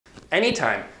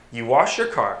Anytime you wash your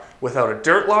car without a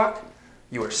dirt lock,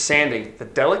 you are sanding the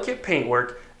delicate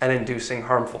paintwork and inducing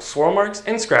harmful swirl marks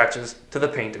and scratches to the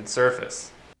painted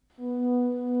surface.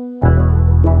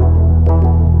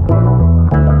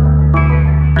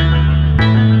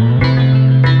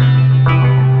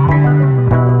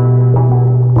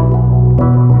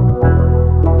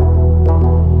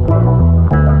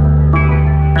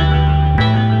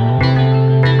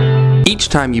 Each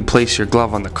time you place your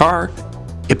glove on the car,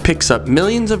 it picks up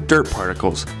millions of dirt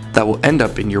particles that will end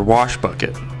up in your wash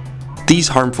bucket. These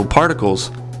harmful particles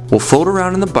will float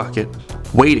around in the bucket,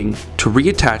 waiting to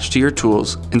reattach to your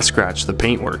tools and scratch the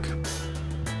paintwork.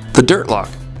 The Dirt Lock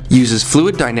uses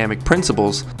fluid dynamic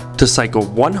principles to cycle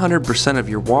 100% of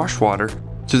your wash water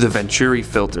through the Venturi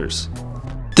filters.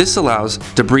 This allows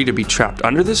debris to be trapped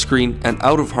under the screen and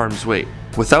out of harm's way,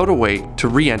 without a way to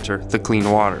re-enter the clean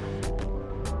water.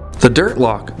 The Dirt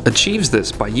Lock achieves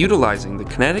this by utilizing the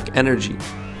kinetic energy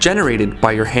generated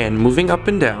by your hand moving up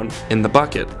and down in the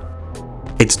bucket.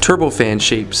 Its turbofan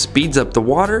shape speeds up the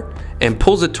water and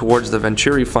pulls it towards the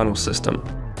Venturi funnel system.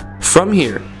 From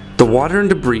here, the water and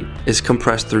debris is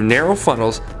compressed through narrow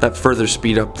funnels that further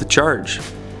speed up the charge.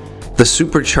 The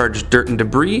supercharged dirt and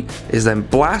debris is then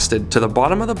blasted to the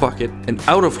bottom of the bucket and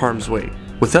out of harm's way,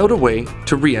 without a way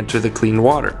to re-enter the clean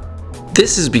water.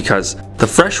 This is because the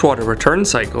freshwater return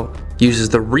cycle uses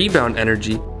the rebound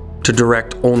energy to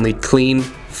direct only clean,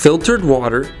 filtered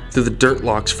water through the Dirt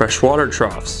Lock's freshwater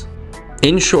troughs.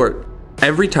 In short,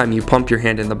 every time you pump your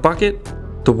hand in the bucket,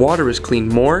 the water is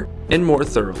cleaned more and more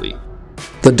thoroughly.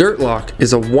 The Dirt Lock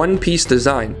is a one-piece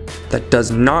design that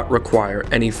does not require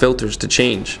any filters to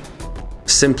change.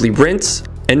 Simply rinse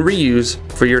and reuse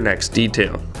for your next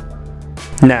detail.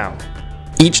 Now,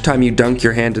 each time you dunk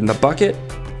your hand in the bucket,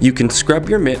 you can scrub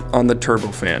your mitt on the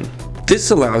turbofan.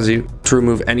 This allows you to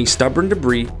remove any stubborn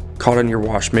debris caught on your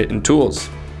wash mitt and tools.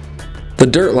 The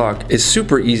Dirt Lock is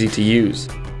super easy to use.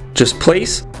 Just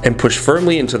place and push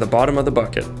firmly into the bottom of the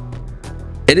bucket.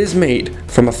 It is made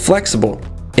from a flexible,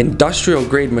 industrial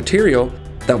grade material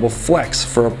that will flex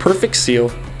for a perfect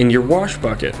seal in your wash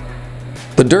bucket.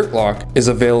 The Dirt Lock is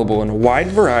available in a wide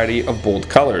variety of bold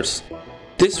colors.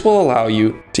 This will allow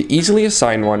you to easily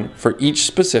assign one for each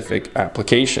specific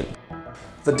application.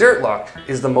 The Dirt Lock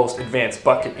is the most advanced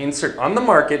bucket insert on the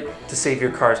market to save your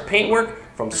car's paintwork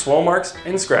from swirl marks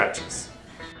and scratches.